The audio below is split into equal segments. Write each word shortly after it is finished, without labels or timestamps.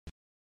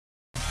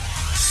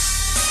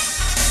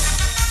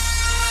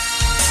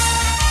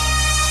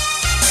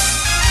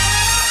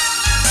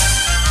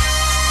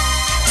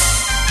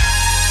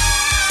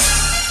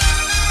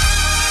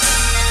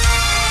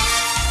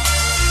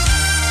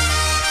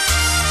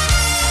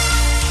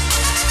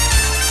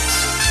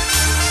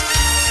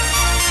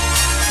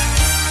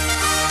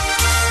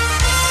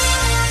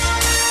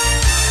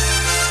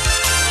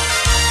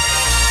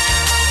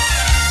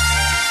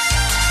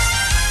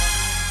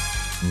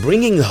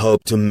bringing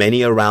hope to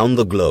many around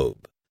the globe,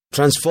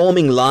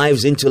 transforming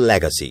lives into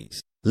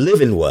legacies.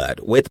 Living Word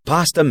with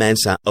Pastor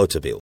Mensa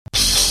Otabil.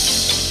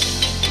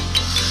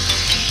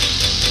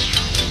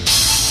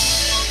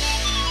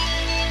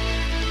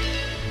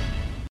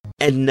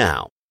 And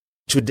now,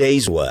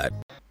 today's word.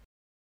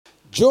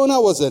 Jonah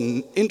was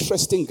an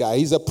interesting guy.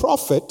 He's a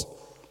prophet.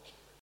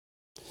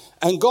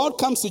 And God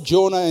comes to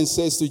Jonah and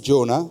says to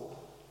Jonah,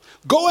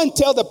 go and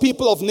tell the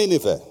people of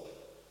Nineveh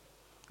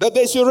that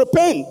they should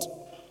repent.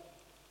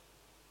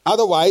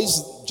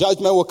 Otherwise,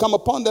 judgment will come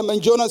upon them.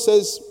 And Jonah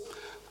says,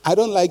 I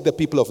don't like the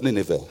people of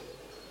Nineveh,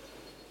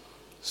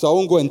 so I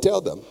won't go and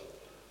tell them.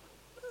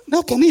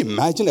 Now, can you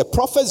imagine? A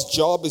prophet's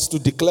job is to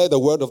declare the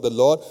word of the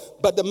Lord,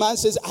 but the man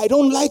says, I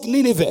don't like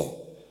Nineveh.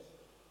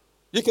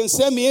 You can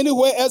send me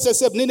anywhere else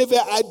except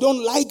Nineveh. I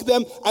don't like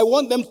them. I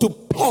want them to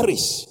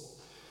perish.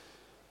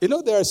 You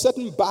know, there are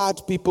certain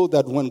bad people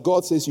that when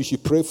God says you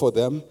should pray for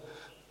them,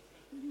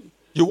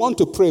 you want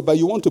to pray, but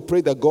you want to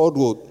pray that God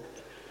will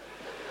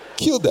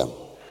kill them.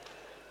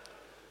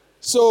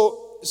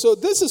 So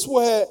this is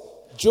where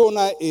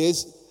Jonah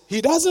is.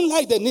 He doesn't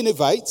like the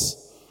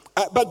Ninevites,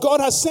 but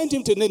God has sent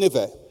him to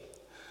Nineveh.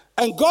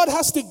 And God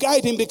has to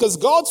guide him because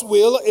God's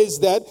will is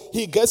that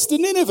he gets to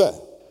Nineveh.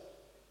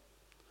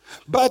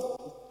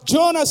 But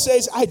Jonah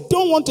says, I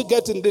don't want to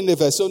get to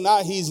Nineveh. So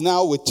now he's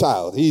with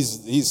child.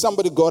 He's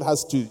somebody God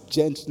has to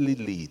gently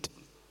lead.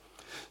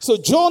 So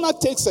Jonah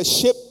takes a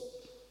ship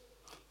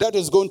that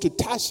is going to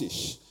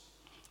Tarshish.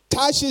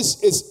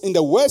 Tarshish is in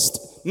the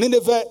west.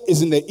 Nineveh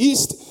is in the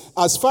east.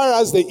 As far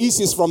as the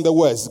east is from the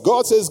west.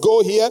 God says,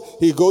 go here.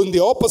 He goes in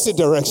the opposite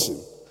direction.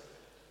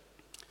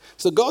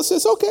 So God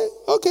says,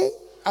 okay.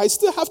 I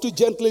still have to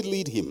gently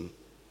lead him.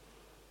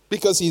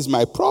 Because he's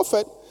my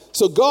prophet.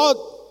 So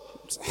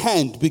God's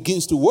hand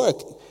begins to work.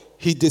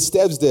 He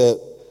disturbs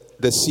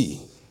the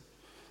sea.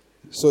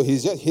 So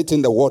he's just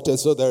hitting the water.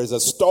 So there is a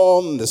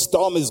storm. The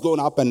storm is going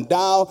up and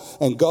down.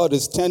 And God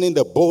is turning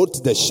the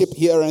boat, the ship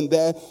here and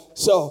there.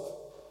 So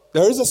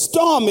there is a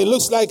storm. It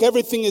looks like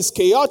everything is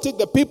chaotic.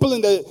 The people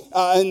in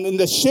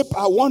the ship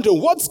are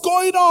wondering, what's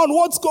going on?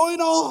 What's going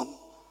on?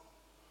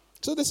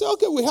 So they say,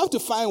 okay, we have to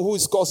find who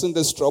is causing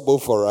this trouble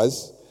for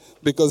us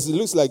because it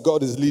looks like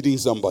God is leading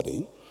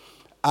somebody.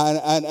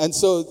 And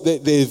so they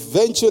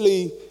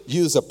eventually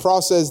use a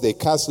process. They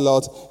cast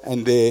lots.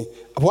 And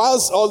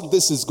whilst all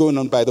this is going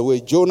on, by the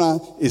way, Jonah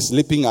is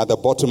sleeping at the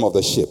bottom of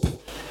the ship.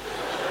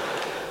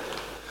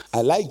 I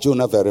like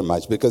Jonah very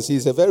much because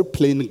he's a very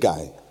plain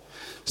guy.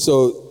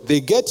 So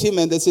they get him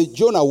and they say,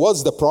 Jonah,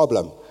 what's the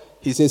problem?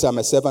 He says, I'm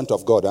a servant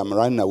of God. I'm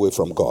running away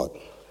from God.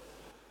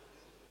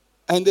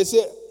 And they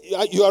say,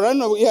 you are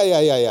running away?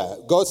 Yeah.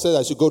 God said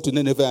I should go to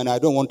Nineveh and I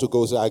don't want to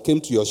go. So I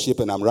came to your ship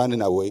and I'm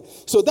running away.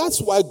 So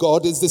that's why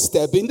God is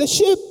disturbing the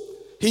ship.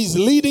 He's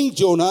leading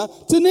Jonah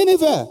to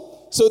Nineveh.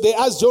 So they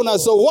ask Jonah,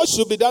 so what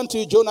should be done to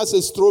you? Jonah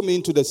says, throw me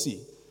into the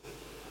sea.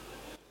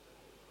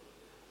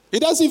 He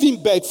doesn't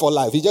even beg for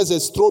life. He just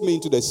says, throw me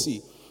into the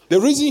sea. The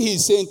reason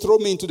he's saying throw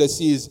me into the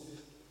sea is,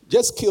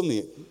 just kill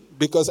me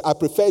because I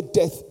prefer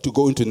death to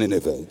go into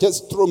Nineveh.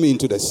 Just throw me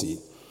into the sea.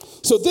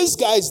 So this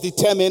guy is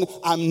determined,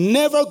 I'm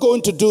never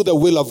going to do the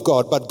will of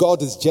God, but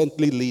God is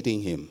gently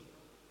leading him.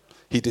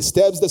 He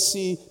disturbs the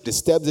sea,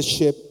 disturbs the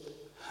ship,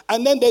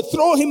 and then they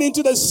throw him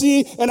into the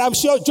sea, and I'm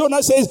sure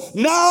Jonah says,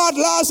 now at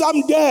last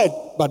I'm dead.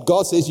 But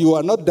God says, you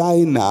are not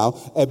dying now.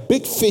 A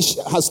big fish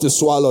has to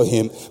swallow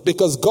him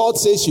because God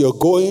says you're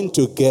going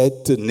to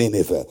get to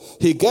Nineveh.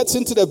 He gets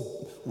into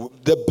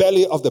the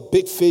belly of the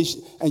big fish,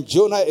 and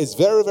Jonah is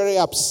very, very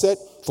upset.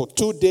 For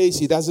 2 days,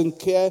 he doesn't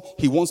care.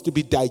 He wants to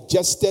be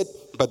digested,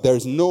 but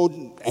there's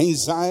no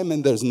enzyme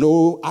and there's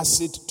no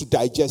acid to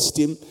digest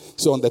him.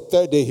 So on the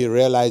third day, he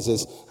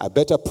realizes, I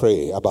better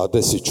pray about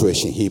this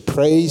situation. He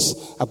prays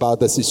about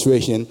the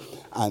situation,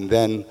 and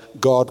then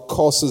God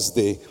causes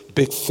the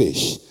big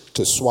fish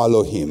to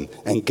swallow him.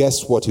 And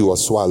guess what he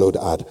was swallowed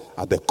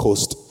at the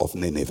coast of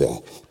Nineveh.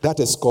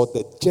 That is called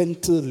the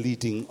gentle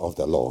leading of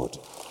the Lord.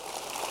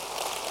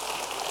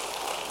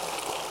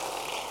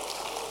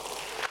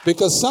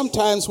 Because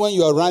sometimes when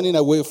you are running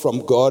away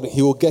from God,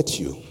 he will get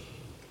you.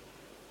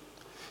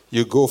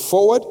 You go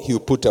forward, he'll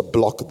put a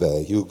block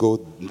there. You go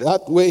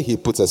that way, he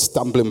puts a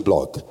stumbling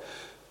block.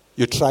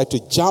 You try to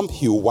jump,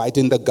 he'll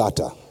widen the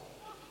gutter.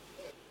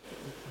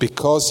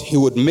 Because he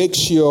would make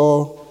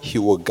sure he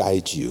will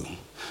guide you.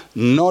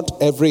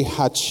 Not every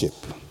hardship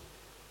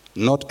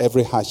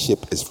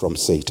is from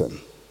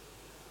Satan.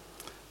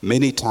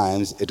 Many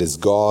times it is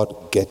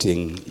God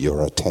getting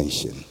your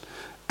attention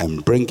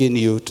and bringing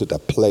you to the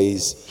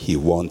place he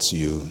wants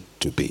you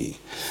to be.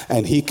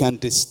 And he can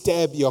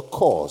disturb your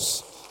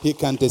course. He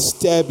can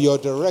disturb your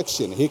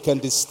direction. He can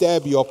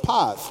disturb your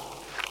path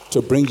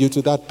to bring you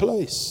to that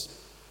place.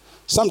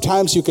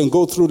 Sometimes you can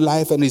go through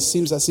life and it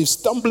seems as if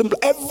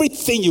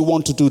everything you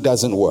want to do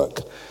doesn't work.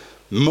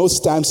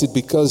 Most times it's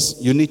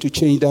because you need to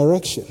change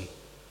direction.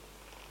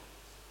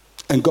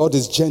 And God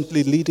is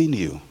gently leading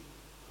you.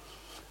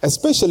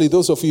 Especially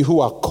those of you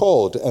who are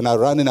called and are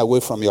running away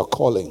from your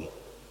calling.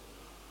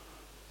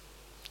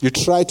 You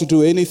try to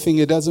do anything,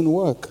 it doesn't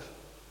work.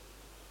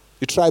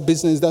 You try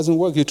business, it doesn't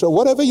work. You try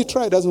whatever you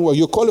try, it doesn't work.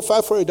 You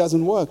qualify for it, it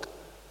doesn't work.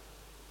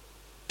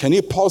 Can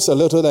you pause a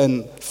little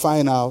and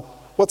find out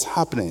what's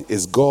happening?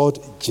 Is God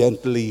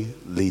gently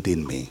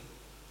leading me?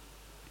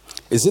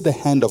 Is it the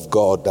hand of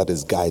God that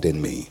is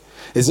guiding me?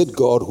 Is it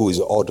God who is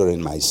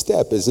ordering my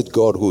step? Is it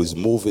God who is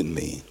moving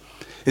me?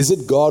 Is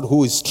it God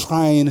who is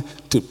trying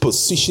to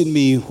position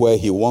me where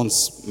he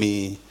wants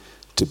me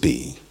to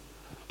be?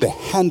 The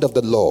hand of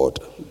the Lord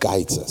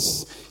guides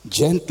us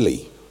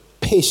gently,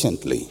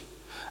 patiently.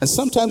 And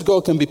sometimes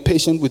God can be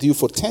patient with you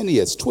for 10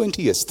 years,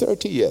 20 years,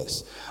 30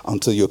 years,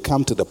 until you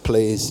come to the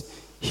place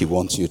he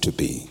wants you to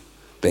be.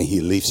 Then he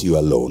leaves you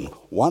alone.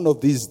 One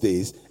of these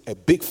days, a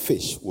big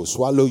fish will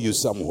swallow you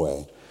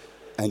somewhere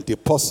and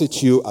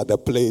deposit you at the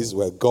place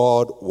where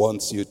God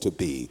wants you to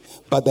be.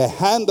 But the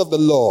hand of the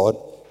Lord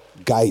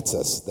guides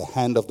us. The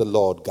hand of the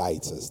Lord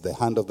guides us. The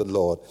hand of the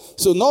Lord.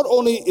 So not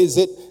only is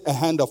it a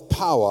hand of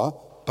power,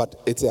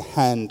 but it's a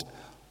hand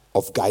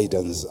of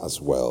guidance as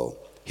well.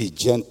 He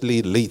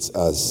gently leads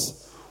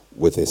us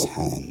with his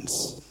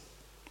hands.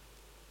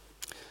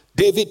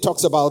 David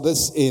talks about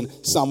this in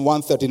Psalm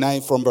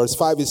 139 from verse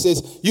 5. He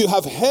says, "You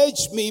have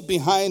hedged me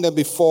behind and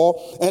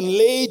before and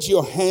laid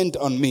your hand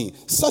on me.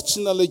 Such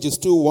knowledge is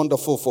too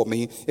wonderful for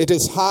me. It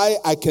is high,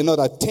 I cannot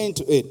attain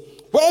to it.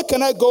 Where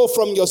can I go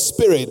from your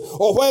spirit?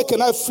 Or where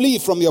can I flee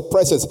from your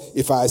presence?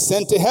 If I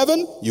ascend to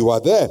heaven, you are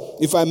there.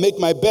 If I make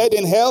my bed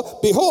in hell,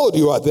 behold,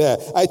 you are there.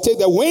 I take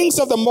the wings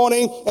of the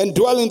morning and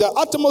dwell in the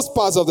uttermost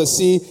parts of the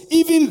sea.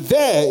 Even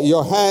there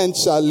your hand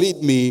shall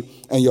lead me,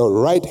 and your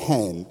right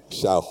hand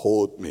shall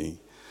hold me."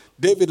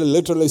 David is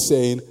literally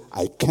saying,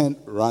 I can't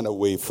run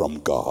away from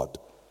God.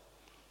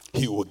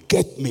 He will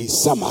get me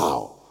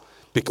somehow,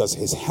 because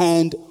his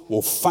hand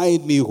will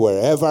find me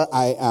wherever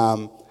I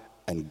am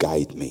and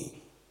guide me.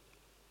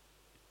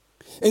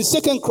 In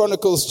 2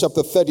 Chronicles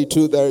chapter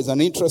 32, there is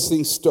an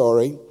interesting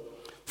story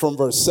from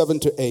verse 7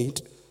 to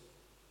 8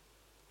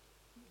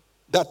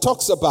 that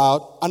talks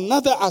about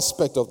another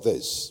aspect of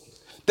this.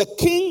 The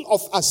king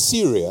of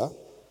Assyria,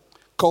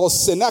 called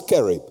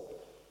Sennacherib,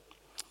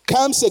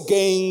 comes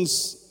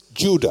against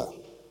Judah.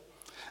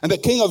 And the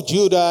king of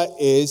Judah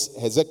is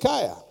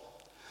Hezekiah.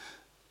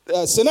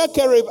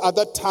 Sennacherib at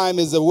that time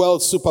is the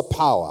world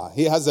superpower.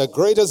 He has the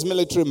greatest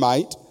military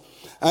might,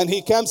 and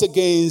he comes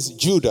against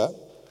Judah.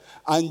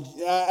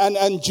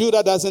 And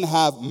Judah doesn't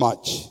have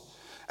much.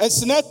 And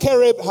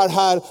Sennacherib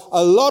had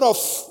a lot of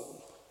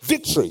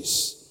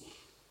victories.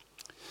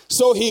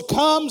 So he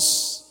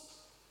comes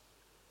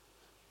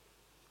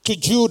to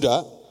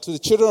Judah, to the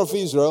children of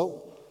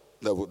Israel,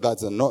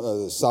 that's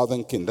the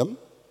southern kingdom,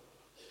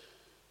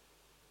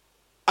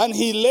 and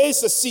he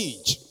lays a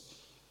siege.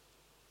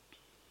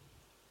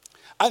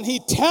 And he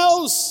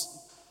tells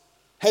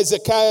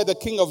Hezekiah, the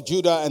king of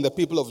Judah, and the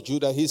people of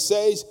Judah, he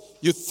says,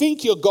 "You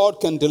think your God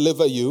can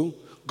deliver you?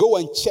 Go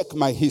and check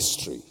my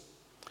history.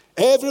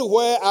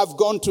 Everywhere I've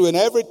gone to, in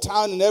every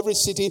town, in every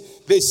city,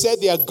 they said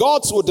their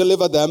gods would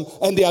deliver them,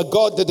 and their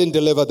God didn't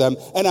deliver them.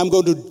 And I'm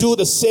going to do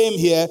the same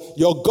here.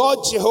 Your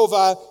God,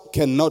 Jehovah,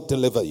 cannot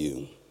deliver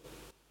you."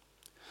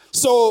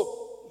 So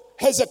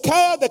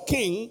Hezekiah the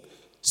king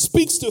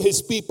speaks to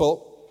his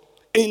people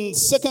in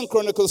 2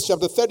 Chronicles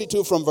chapter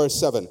 32 from verse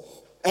 7.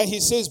 And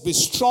he says, "Be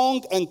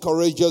strong and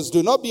courageous.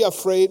 Do not be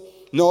afraid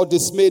nor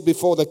dismayed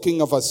before the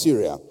king of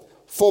Assyria.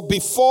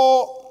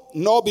 Before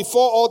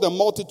all the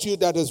multitude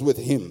that is with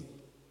him.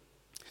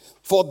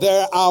 For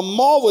there are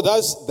more with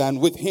us than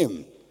with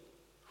him.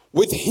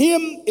 With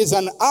him is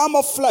an arm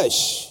of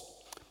flesh,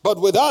 but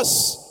with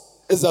us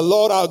is the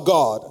Lord our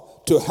God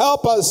to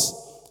help us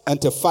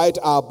and to fight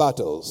our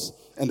battles."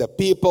 And the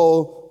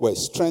people were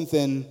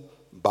strengthened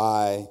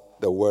by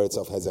the words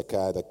of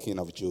Hezekiah, the king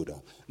of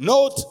Judah.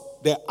 Note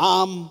the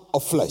arm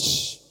of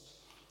flesh.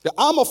 The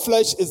arm of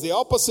flesh is the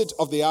opposite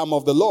of the arm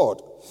of the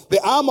Lord.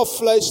 The arm of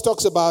flesh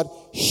talks about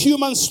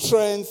human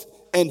strength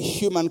and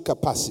human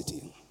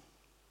capacity.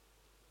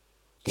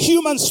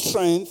 Human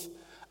strength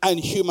and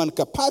human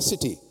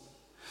capacity.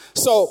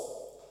 So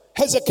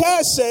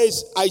Hezekiah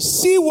says, I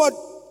see what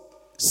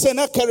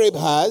Sennacherib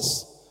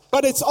has,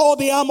 but it's all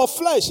the arm of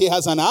flesh. He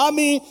has an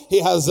army, he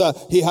has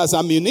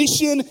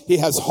ammunition, he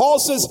has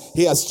horses,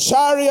 he has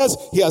chariots,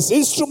 he has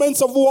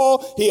instruments of war,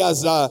 he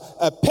has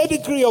a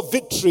pedigree of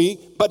victory,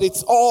 but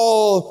it's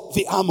all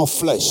the arm of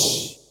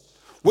flesh.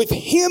 With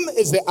him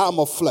is the arm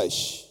of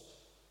flesh,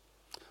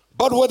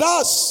 but with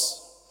us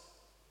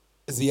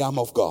is the arm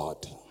of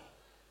God.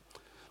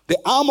 The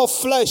arm of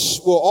flesh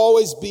will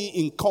always be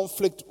in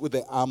conflict with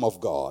the arm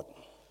of God.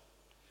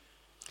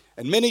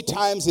 And many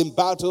times in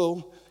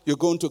battle, you're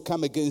going to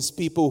come against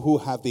people who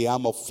have the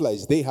arm of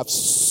flesh. They have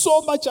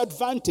so much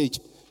advantage,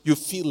 you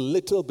feel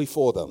little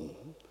before them.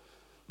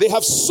 They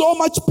have so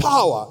much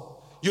power,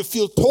 you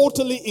feel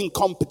totally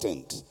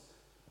incompetent.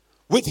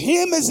 With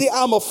him is the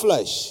arm of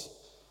flesh,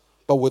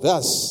 but with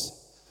us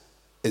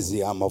is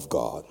the arm of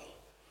God.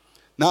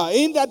 Now,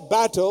 in that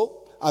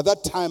battle, at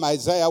that time,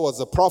 Isaiah was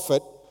a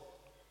prophet.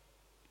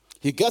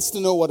 He gets to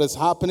know what is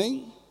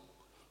happening.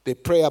 They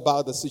pray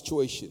about the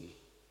situation.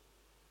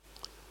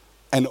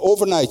 And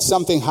overnight,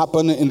 something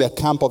happened in the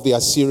camp of the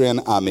Assyrian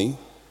army.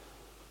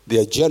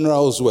 Their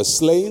generals were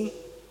slain.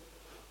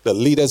 The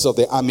leaders of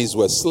the armies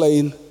were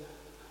slain.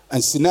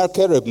 And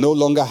Sennacherib no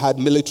longer had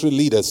military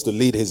leaders to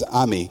lead his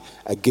army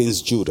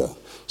against Judah.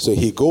 So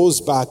he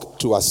goes back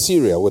to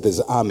Assyria with his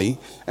army.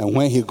 And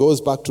when he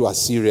goes back to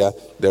Assyria,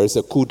 there is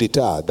a coup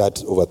d'etat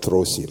that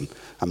overthrows him.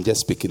 I'm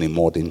just speaking in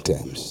modern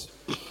terms.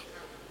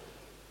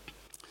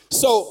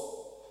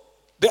 So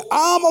the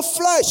arm of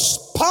flesh,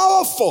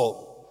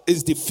 powerful,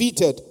 is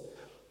defeated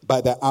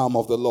by the arm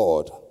of the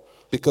Lord,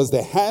 because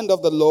the hand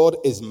of the Lord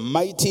is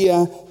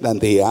mightier than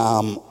the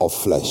arm of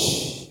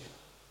flesh.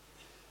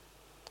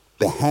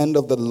 The hand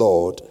of the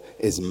Lord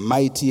is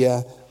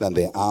mightier than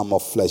the arm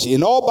of flesh.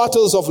 In all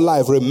battles of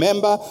life,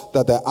 remember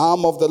that the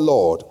arm of the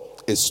Lord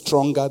is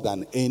stronger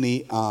than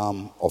any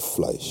arm of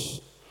flesh.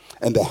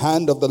 And the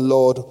hand of the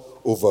Lord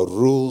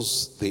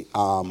overrules the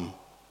arm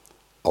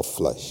of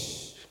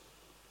flesh.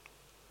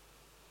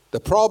 The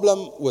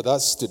problem with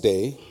us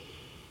today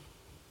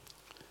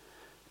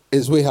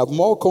is we have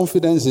more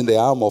confidence in the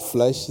arm of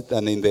flesh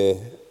than in the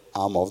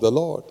arm of the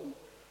Lord.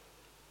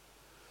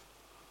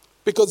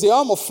 Because the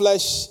arm of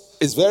flesh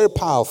is very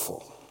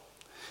powerful.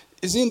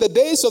 You see, in the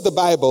days of the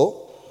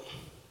Bible,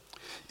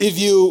 if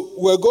you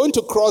were going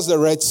to cross the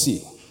Red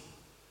Sea,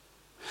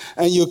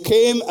 and you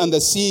came and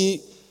the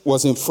sea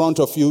was in front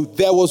of you,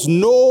 there was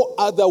no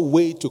other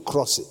way to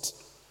cross it.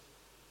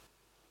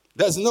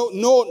 There's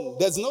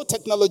no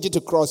technology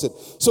to cross it.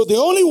 So the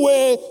only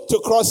way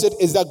to cross it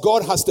is that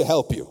God has to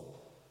help you.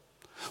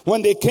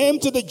 When they came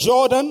to the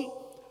Jordan,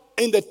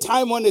 in the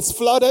time when it's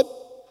flooded,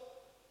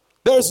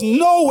 there's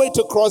no way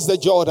to cross the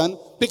Jordan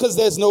because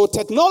there's no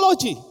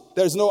technology.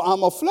 There's no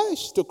arm of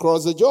flesh to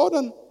cross the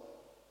Jordan.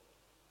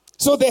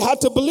 So they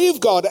had to believe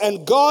God,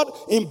 and God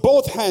in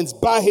both hands,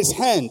 by his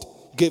hand,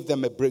 gave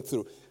them a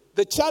breakthrough.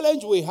 The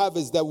challenge we have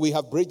is that we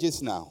have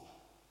bridges now.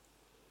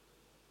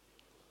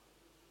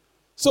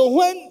 So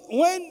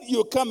when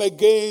you come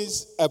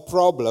against a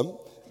problem,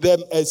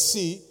 a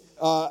sea,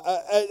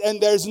 and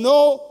there's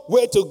no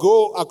way to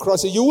go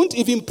across it, you won't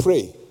even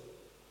pray.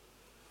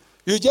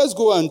 You just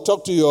go and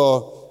talk to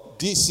your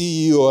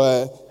DCE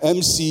or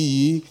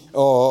MCE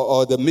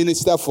or the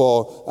minister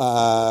for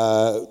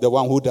the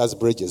one who does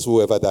bridges,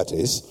 whoever that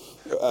is,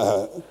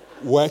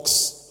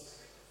 works,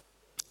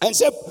 and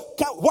say,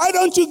 why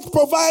don't you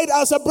provide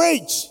us a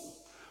bridge?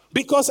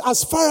 Because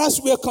as far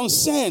as we are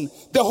concerned,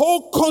 the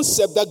whole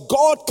concept that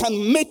God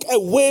can make a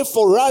way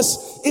for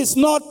us is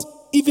not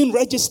even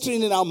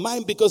registering in our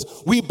mind,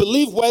 because we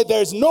believe where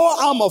there's no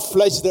arm of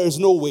flesh, there is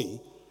no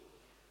way.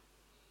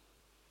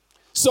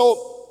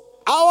 So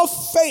our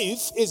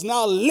faith is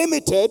now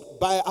limited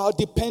by our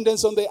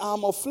dependence on the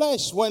arm of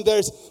flesh. When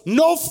there's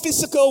no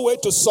physical way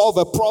to solve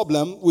a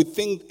problem, we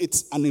think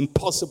it's an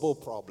impossible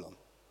problem.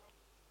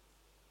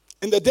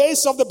 In the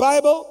days of the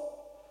Bible,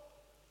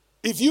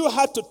 if you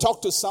had to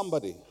talk to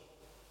somebody,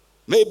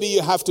 maybe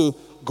you have to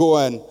go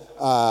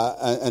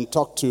and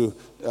talk to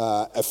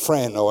a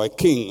friend or a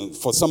king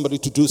for somebody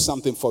to do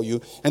something for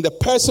you, and the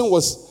person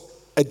was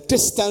a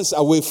distance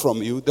away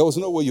from you, there was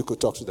no way you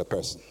could talk to the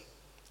person.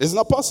 It's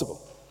not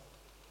possible.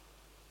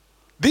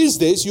 These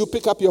days, you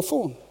pick up your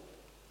phone.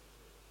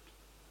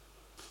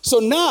 So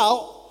now,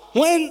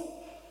 when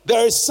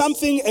there is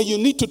something and you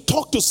need to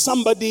talk to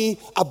somebody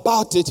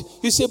about it,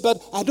 you say, but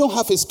I don't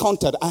have his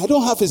contact. I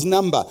don't have his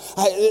number.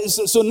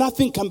 So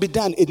nothing can be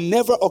done. It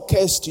never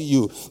occurs to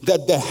you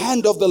that the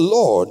hand of the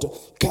Lord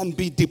can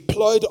be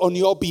deployed on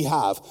your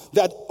behalf.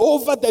 That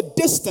over the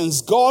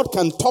distance, God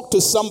can talk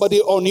to somebody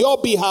on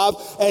your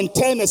behalf and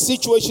turn a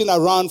situation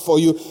around for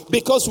you.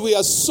 Because we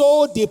are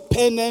so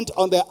dependent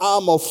on the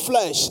arm of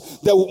flesh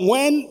that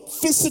when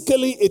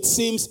physically it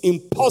seems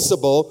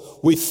impossible,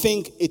 we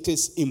think it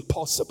is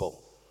impossible.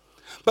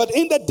 But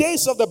in the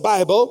days of the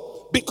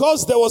Bible,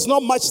 because there was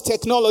not much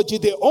technology,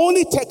 the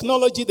only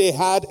technology they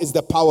had is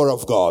the power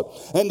of God.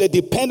 And they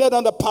depended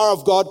on the power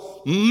of God.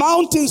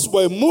 Mountains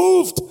were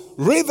moved,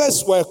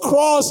 rivers were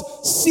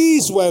crossed,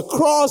 seas were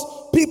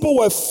crossed, people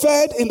were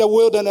fed in the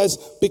wilderness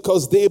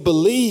because they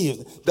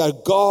believed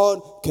that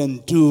God can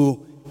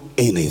do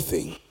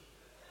anything.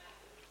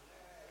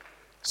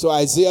 So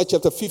Isaiah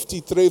chapter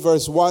 53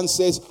 verse 1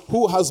 says,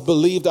 who has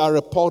believed our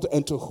report,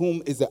 and to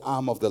whom is the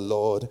arm of the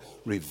Lord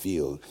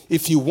revealed?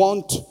 If you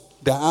want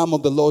the arm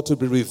of the Lord to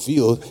be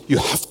revealed, you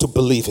have to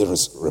believe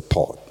his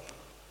report.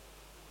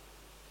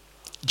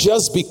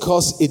 Just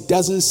because it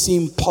doesn't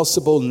seem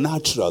possible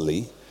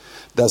naturally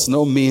does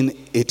not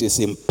mean it is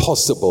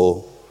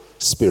impossible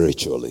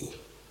spiritually.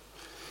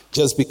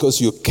 Just because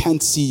you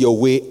can't see your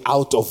way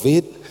out of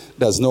it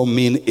does not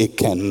mean it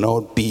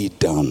cannot be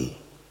done.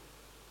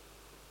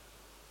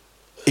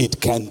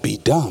 It can be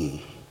done.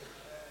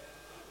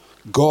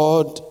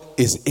 God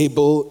is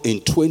able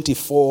in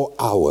 24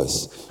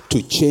 hours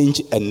to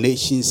change a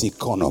nation's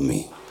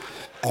economy.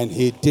 And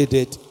he did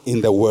it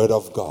in the word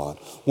of God.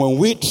 When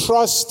we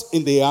trust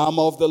in the arm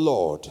of the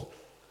Lord,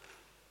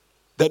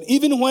 that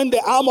even when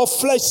the arm of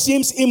flesh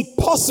seems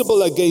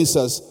impossible against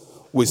us,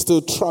 we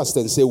still trust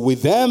and say,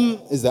 with them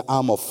is the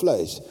arm of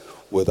flesh.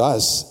 with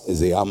us is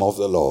the arm of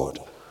the Lord.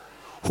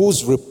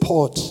 Whose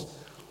report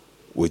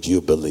would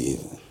you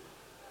believe?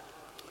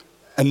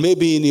 And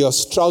maybe in your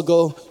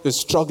struggle, you're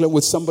struggling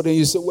with somebody and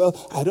you say, well,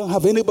 I don't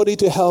have anybody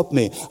to help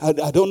me.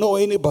 I don't know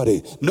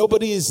anybody.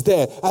 Nobody is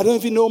there. I don't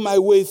even know my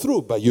way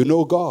through. But you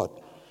know God.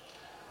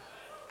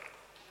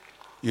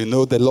 You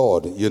know the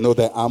Lord. You know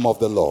the arm of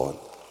the Lord.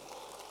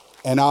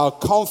 And our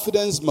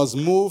confidence must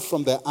move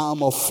from the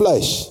arm of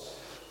flesh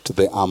to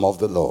the arm of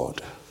the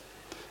Lord.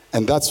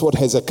 And that's what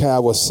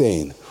Hezekiah was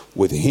saying.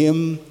 With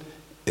him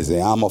is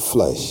the arm of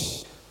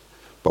flesh,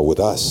 but with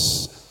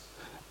us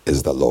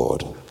is the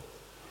Lord.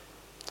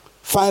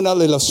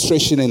 Final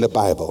illustration in the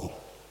Bible.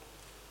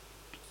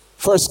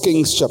 1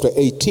 Kings chapter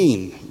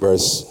 18,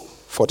 verse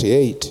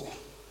 48.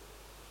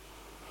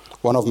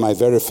 One of my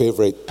very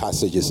favorite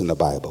passages in the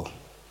Bible.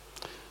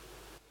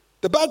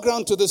 The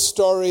background to this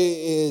story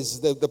is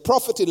the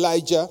prophet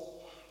Elijah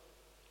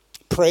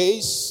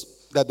prays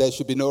that there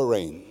should be no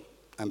rain,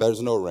 and there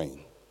is no rain.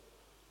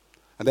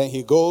 And then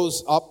he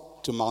goes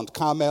up to Mount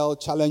Carmel,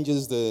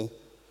 challenges the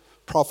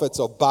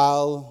prophets of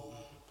Baal,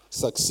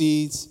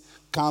 succeeds,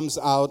 comes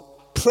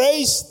out,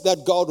 prays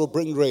that God will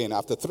bring rain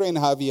after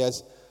 3.5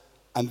 years,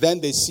 and then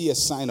they see a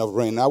sign of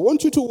rain. Now, I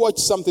want you to watch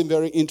something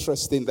very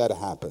interesting that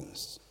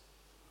happens.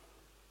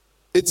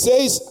 It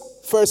says,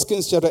 1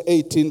 Kings chapter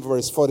 18,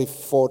 verse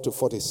 44 to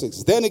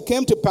 46. Then it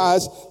came to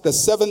pass the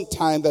seventh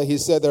time that he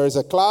said, there is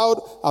a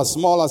cloud as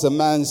small as a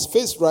man's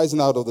fist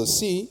rising out of the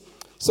sea.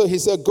 So he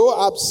said, go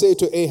up, say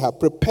to Ahab,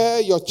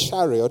 prepare your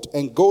chariot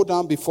and go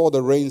down before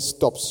the rain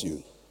stops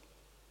you.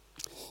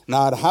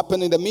 Now it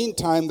happened in the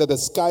meantime that the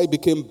sky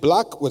became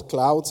black with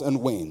clouds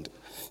and wind,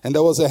 and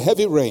there was a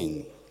heavy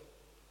rain.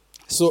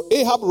 So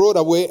Ahab rode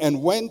away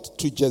and went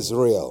to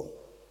Jezreel.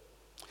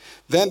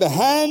 Then the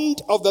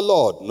hand of the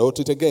Lord, note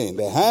it again,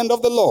 the hand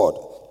of the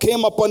Lord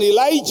came upon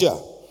Elijah,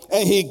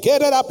 and he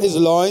gathered up his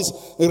loins,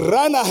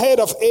 ran ahead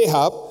of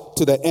Ahab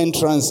to the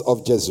entrance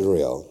of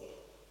Jezreel.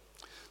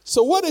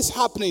 So what is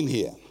happening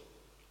here?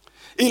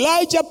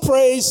 Elijah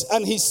prays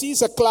and he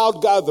sees a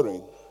cloud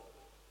gathering.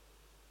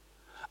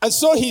 And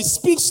so he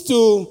speaks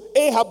to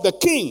Ahab the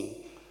king,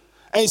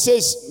 and he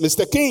says,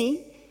 Mr.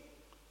 King,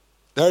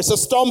 there is a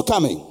storm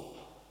coming.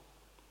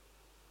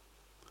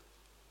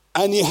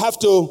 And you have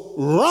to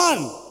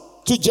run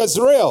to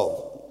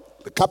Jezreel,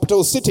 the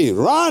capital city.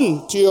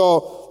 Run to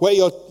where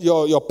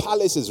your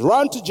palace is.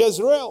 Run to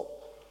Jezreel.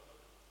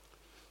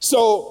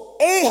 So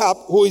Ahab,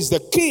 who is the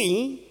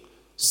king,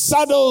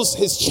 saddles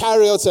his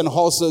chariots and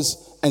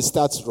horses and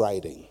starts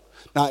riding.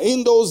 Now,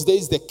 in those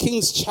days, the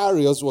king's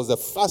chariots was the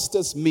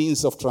fastest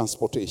means of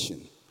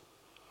transportation,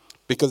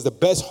 because the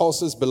best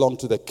horses belong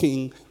to the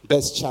king,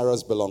 best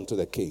chariots belong to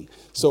the king.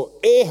 So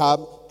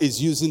Ahab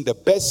is using the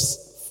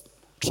best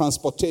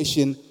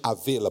transportation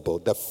available,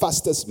 the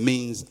fastest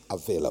means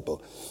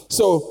available.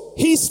 So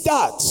he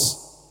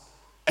starts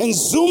and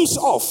zooms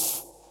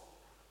off.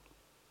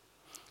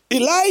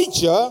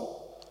 Elijah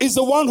is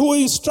the one who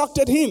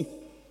instructed him.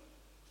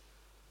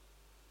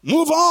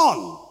 Move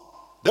on.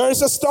 There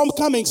is a storm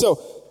coming.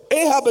 So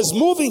Ahab is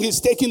moving.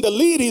 He's taking the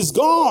lead. He's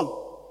gone.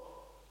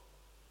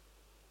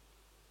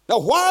 Now,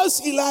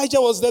 whilst Elijah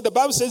was there, the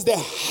Bible says the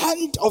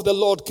hand of the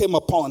Lord came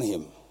upon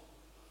him.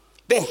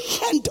 The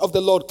hand of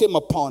the Lord came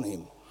upon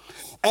him.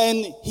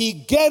 And he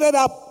gathered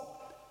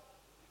up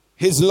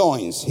his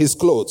loins, his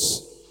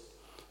clothes,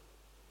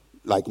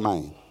 like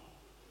mine.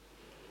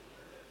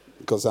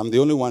 Because I'm the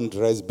only one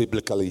dressed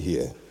biblically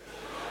here.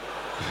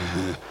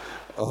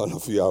 All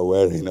of you are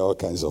wearing all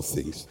kinds of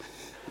things.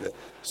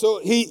 So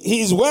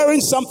he's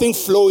wearing something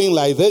flowing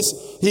like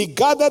this. He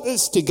gathered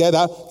this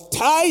together,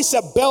 ties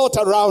a belt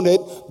around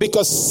it,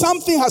 because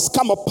something has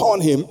come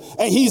upon him,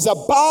 and he's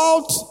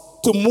about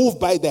to move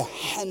by the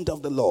hand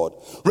of the Lord.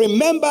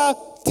 Remember,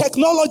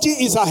 technology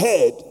is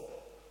ahead,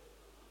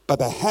 but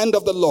the hand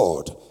of the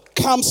Lord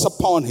comes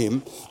upon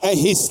him, and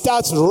he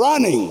starts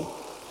running.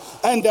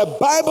 And the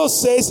Bible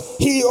says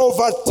he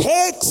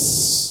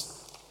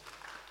overtakes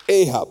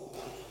Ahab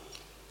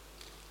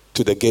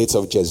to the gates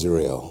of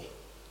Jezreel.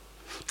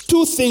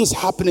 Two things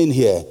happening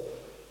here: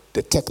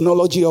 the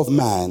technology of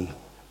man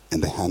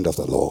and the hand of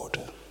the Lord.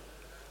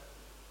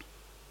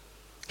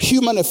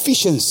 Human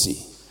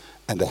efficiency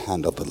and the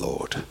hand of the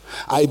Lord.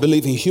 I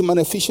believe in human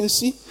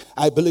efficiency.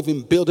 I believe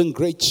in building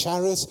great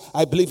chariots.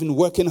 I believe in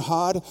working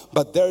hard.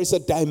 But there is a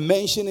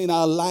dimension in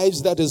our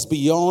lives that is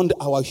beyond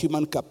our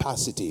human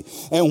capacity.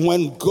 And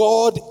when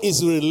God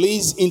is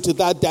released into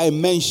that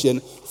dimension,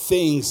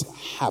 things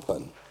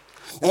happen.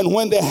 And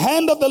when the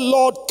hand of the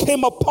Lord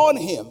came upon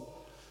him,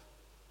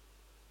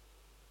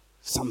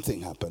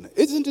 something happened.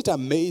 Isn't it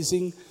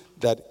amazing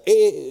that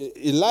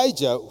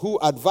Elijah, who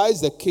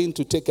advised the king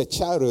to take a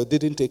chariot,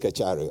 didn't take a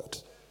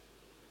chariot?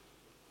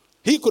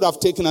 He could have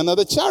taken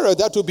another chariot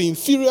that would be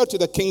inferior to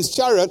the king's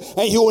chariot,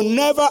 and he will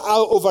never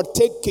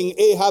overtake King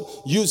Ahab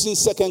using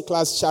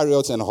second-class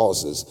chariots and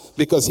horses,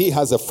 because he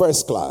has a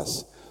first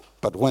class.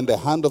 But when the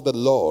hand of the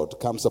Lord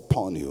comes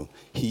upon you,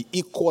 he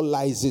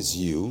equalizes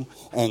you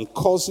and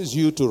causes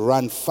you to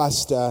run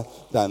faster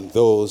than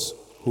those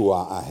who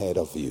are ahead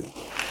of you.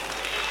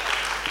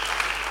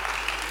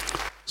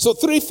 So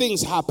 3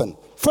 things happen.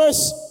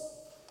 First,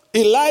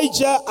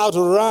 Elijah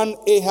outran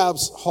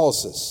Ahab's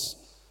horses.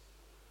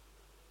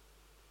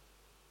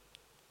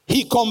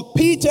 He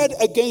competed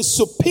against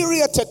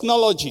superior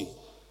technology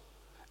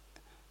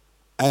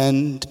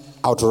and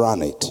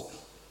outran it.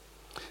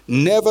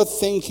 Never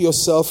think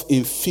yourself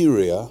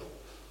inferior,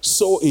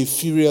 so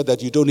inferior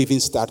that you don't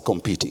even start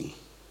competing.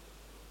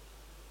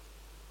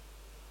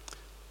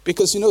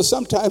 Because,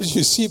 sometimes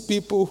you see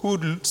people who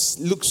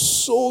look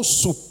so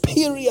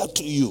superior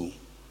to you.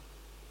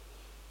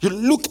 You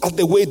look at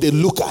the way they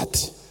look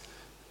at,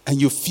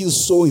 and you feel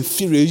so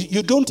inferior.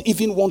 You don't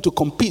even want to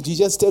compete. You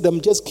just tell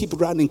them, just keep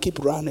running, keep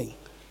running.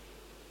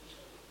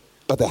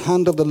 But the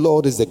hand of the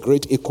Lord is the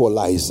great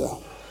equalizer.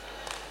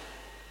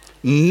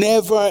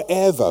 Never,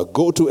 ever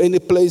go to any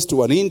place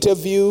to an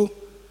interview.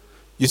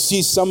 You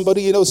see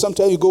somebody,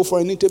 sometimes you go for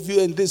an interview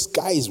and this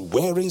guy is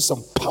wearing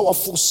some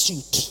powerful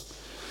suit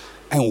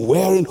and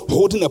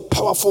holding a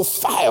powerful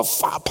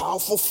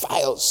powerful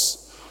files.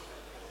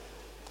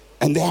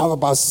 And they have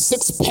about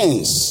 6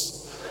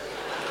 pens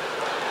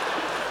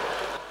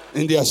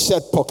in their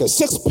shirt pocket.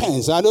 6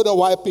 pens. I don't know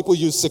why people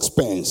use 6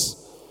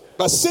 pens.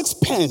 But 6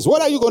 pens,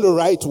 what are you going to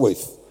write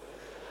with?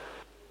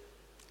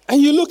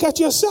 And you look at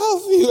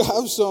yourself, you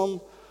have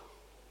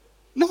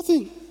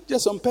nothing,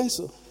 just some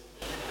pencil.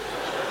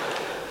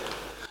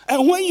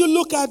 And when you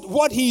look at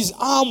what he's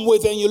armed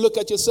with and you look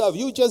at yourself,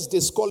 you just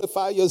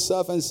disqualify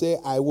yourself and say,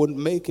 I wouldn't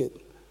make it.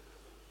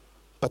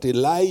 But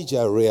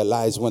Elijah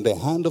realized when the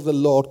hand of the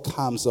Lord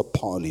comes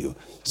upon you,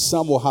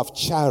 some will have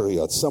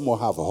chariots, some will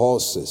have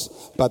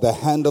horses, but the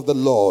hand of the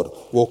Lord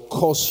will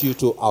cause you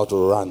to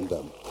outrun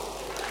them.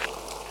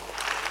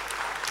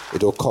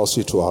 It will cause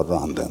you to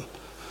outrun them.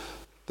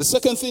 The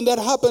second thing that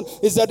happened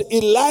is that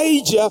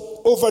Elijah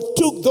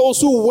overtook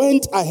those who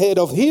went ahead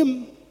of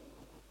him.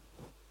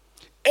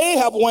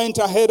 Ahab went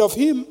ahead of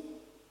him.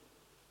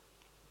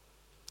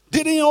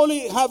 Didn't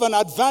only have an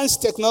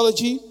advanced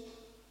technology,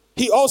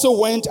 he also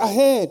went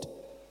ahead.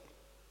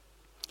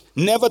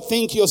 Never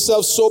think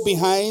yourself so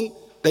behind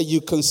that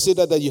you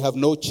consider that you have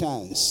no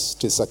chance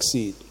to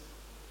succeed.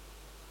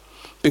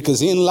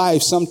 Because in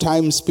life,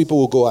 sometimes people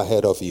will go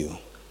ahead of you.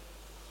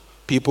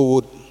 People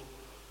would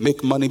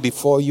make money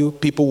before you.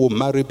 People will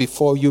marry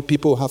before you.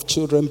 People will have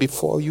children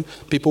before you.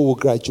 People will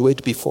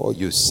graduate before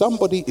you.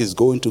 Somebody is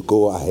going to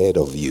go ahead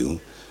of you.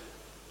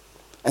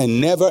 And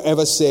never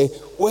ever say,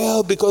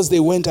 well, because they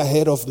went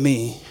ahead of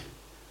me,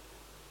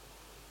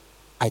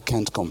 I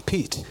can't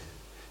compete.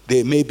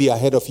 They may be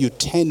ahead of you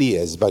 10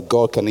 years, but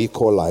God can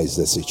equalize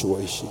the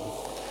situation.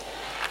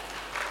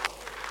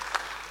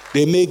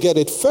 They may get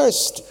it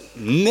first.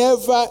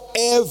 Never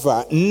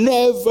ever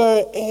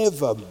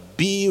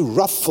be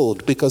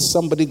ruffled because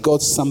somebody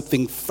got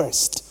something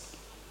first.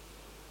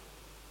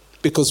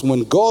 Because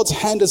when God's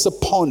hand is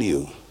upon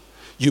you,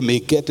 you may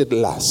get it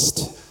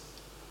last,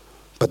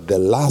 but the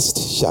last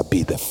shall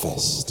be the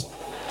first.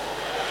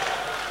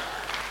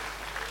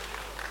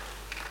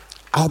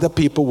 Other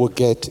people will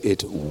get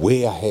it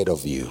way ahead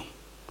of you,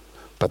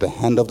 but the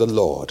hand of the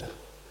Lord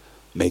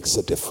makes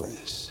a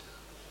difference.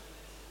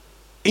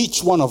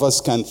 Each one of us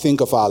can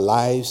think of our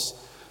lives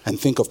and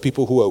think of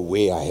people who are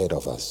way ahead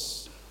of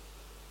us.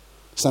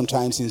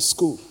 Sometimes in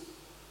school,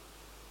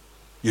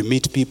 you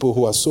meet people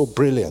who are so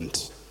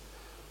brilliant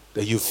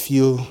that you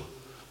feel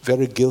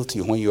very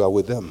guilty when you are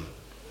with them.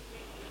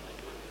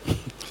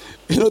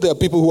 There are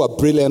people who are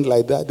brilliant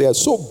like that. They are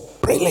so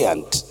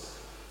brilliant.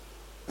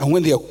 And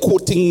when they are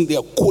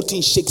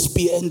quoting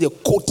Shakespeare and they're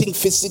quoting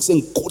physics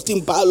and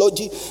quoting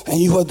biology, and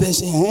you are there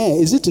saying, hey,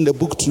 is it in the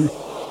book too?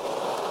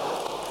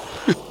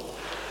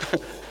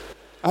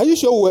 Are you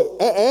sure?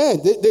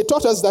 They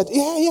taught us that,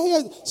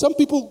 yeah. Some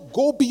people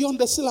go beyond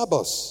the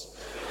syllabus.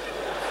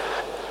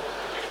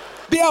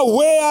 They are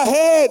way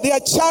ahead. Their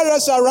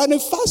chariots are running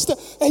faster.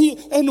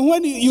 And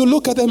when you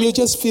look at them, you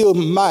just feel,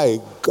 my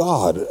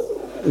God,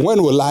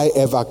 when will I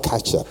ever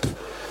catch up?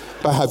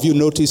 But have you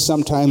noticed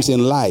sometimes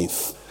in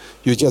life,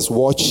 you just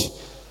watch,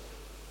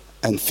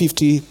 and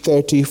 50,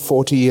 30,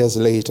 40 years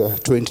later,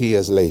 20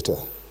 years later,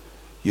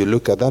 you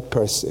look at that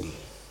person,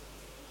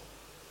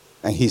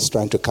 and he's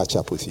trying to catch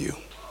up with you.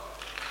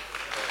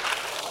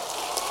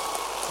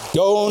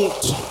 Don't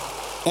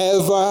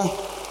ever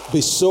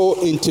be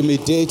so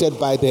intimidated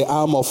by the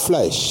arm of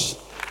flesh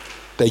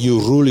that you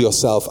rule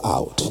yourself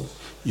out.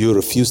 You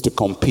refuse to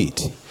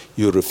compete.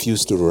 You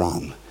refuse to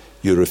run.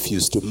 You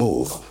refuse to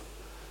move.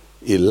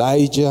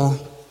 Elijah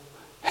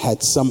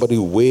had somebody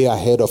way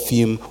ahead of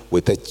him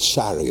with a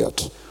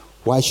chariot.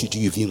 Why should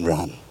you even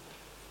run?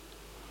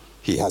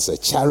 He has a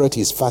chariot,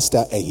 he's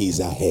faster, and he's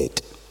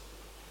ahead.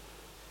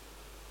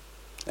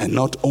 And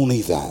not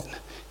only that,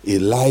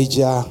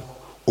 Elijah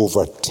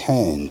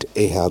overturned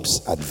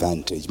Ahab's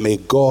advantage. May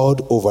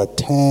God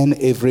overturn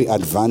every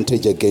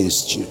advantage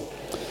against you.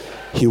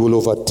 He will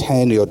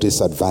overturn your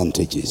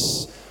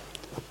disadvantages.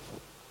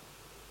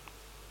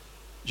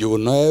 You will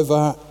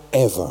never,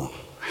 ever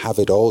have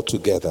it all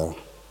together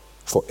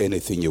for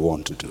anything you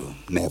want to do.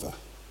 Never.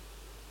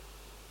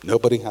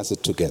 Nobody has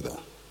it together.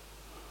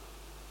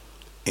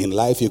 In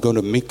life, you're going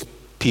to make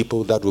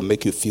people that will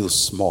make you feel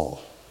small.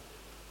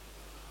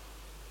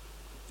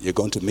 You're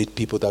going to meet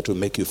people that will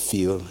make you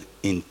feel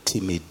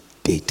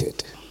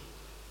intimidated.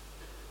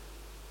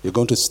 You're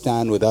going to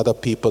stand with other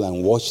people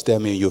and watch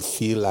them and you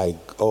feel like,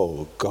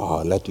 oh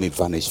God, let me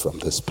vanish from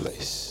this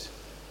place.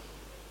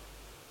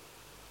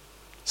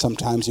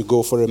 Sometimes you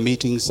go for a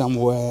meeting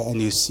somewhere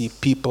and you see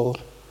people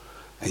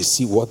and you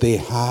see what they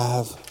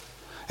have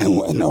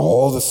and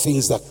all the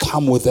things that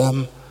come with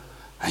them.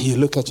 And you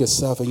look at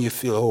yourself and you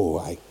feel, oh,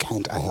 I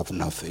have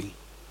nothing.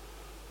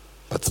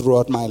 But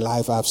throughout my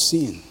life, I've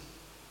seen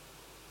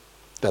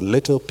that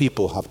little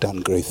people have done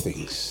great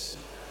things.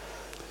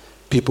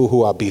 People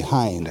who are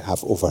behind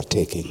have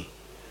overtaken.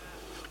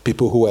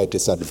 People who are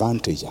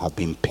disadvantaged have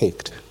been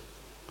picked.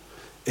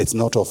 It's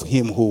not of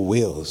him who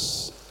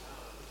wills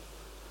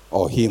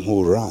or him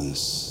who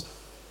runs,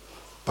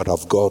 but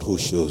of God who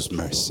shows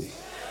mercy.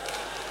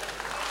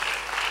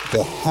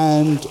 The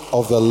hand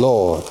of the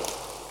Lord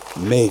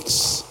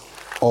makes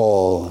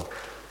all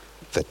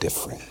the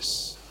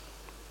difference.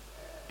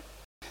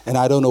 And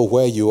I don't know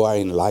where you are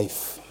in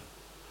life.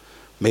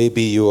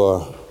 Maybe you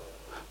are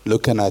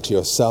looking at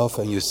yourself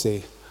and you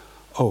say,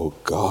 oh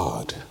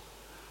God,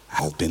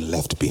 I've been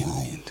left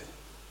behind.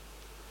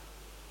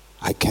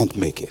 I can't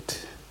make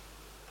it.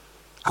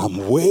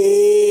 I'm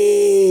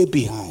way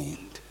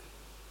behind.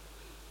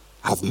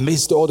 I've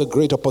missed all the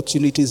great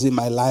opportunities in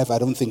my life. I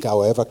don't think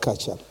I'll ever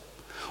catch up.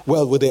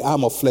 Well, with the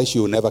arm of flesh,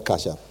 you will never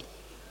catch up.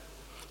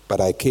 But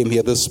I came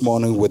here this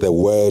morning with a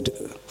word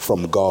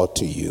from God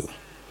to you.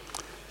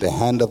 The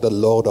hand of the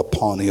Lord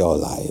upon your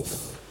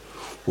life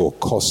will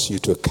cause you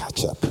to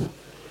catch up.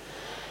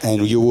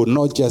 And you will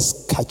not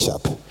just catch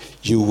up,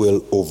 you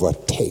will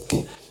overtake.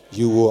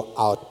 You will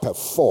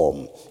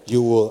outperform.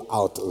 You will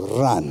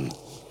outrun.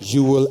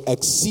 You will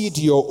exceed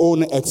your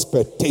own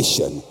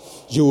expectation.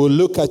 You will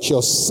look at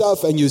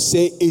yourself and you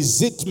say,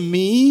 is it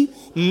me?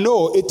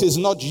 No, it is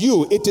not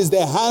you. It is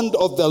the hand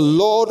of the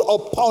Lord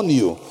upon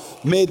you.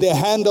 May the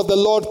hand of the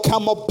Lord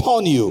come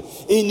upon you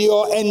in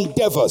your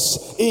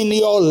endeavors, in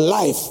your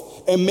life.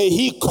 And may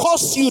he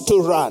cause you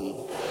to run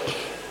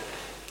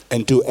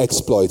and do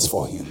exploits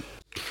for him.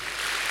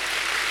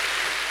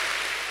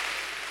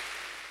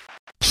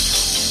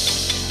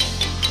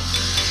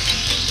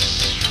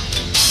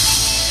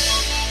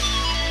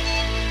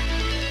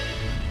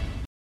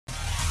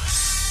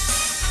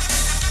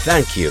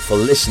 Thank you for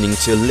listening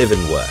to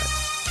Living Word.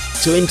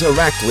 To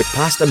interact with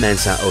Pastor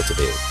Mensa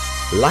Otabil,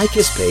 like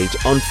his page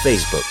on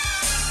Facebook.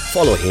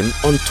 Follow him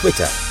on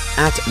Twitter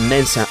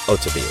 @Mensa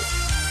Otabil.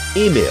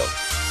 Email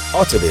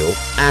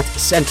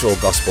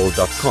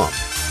otabil@centralgospel.com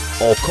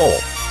or call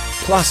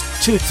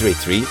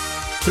 +233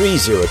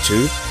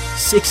 302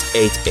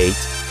 688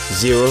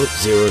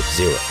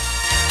 000.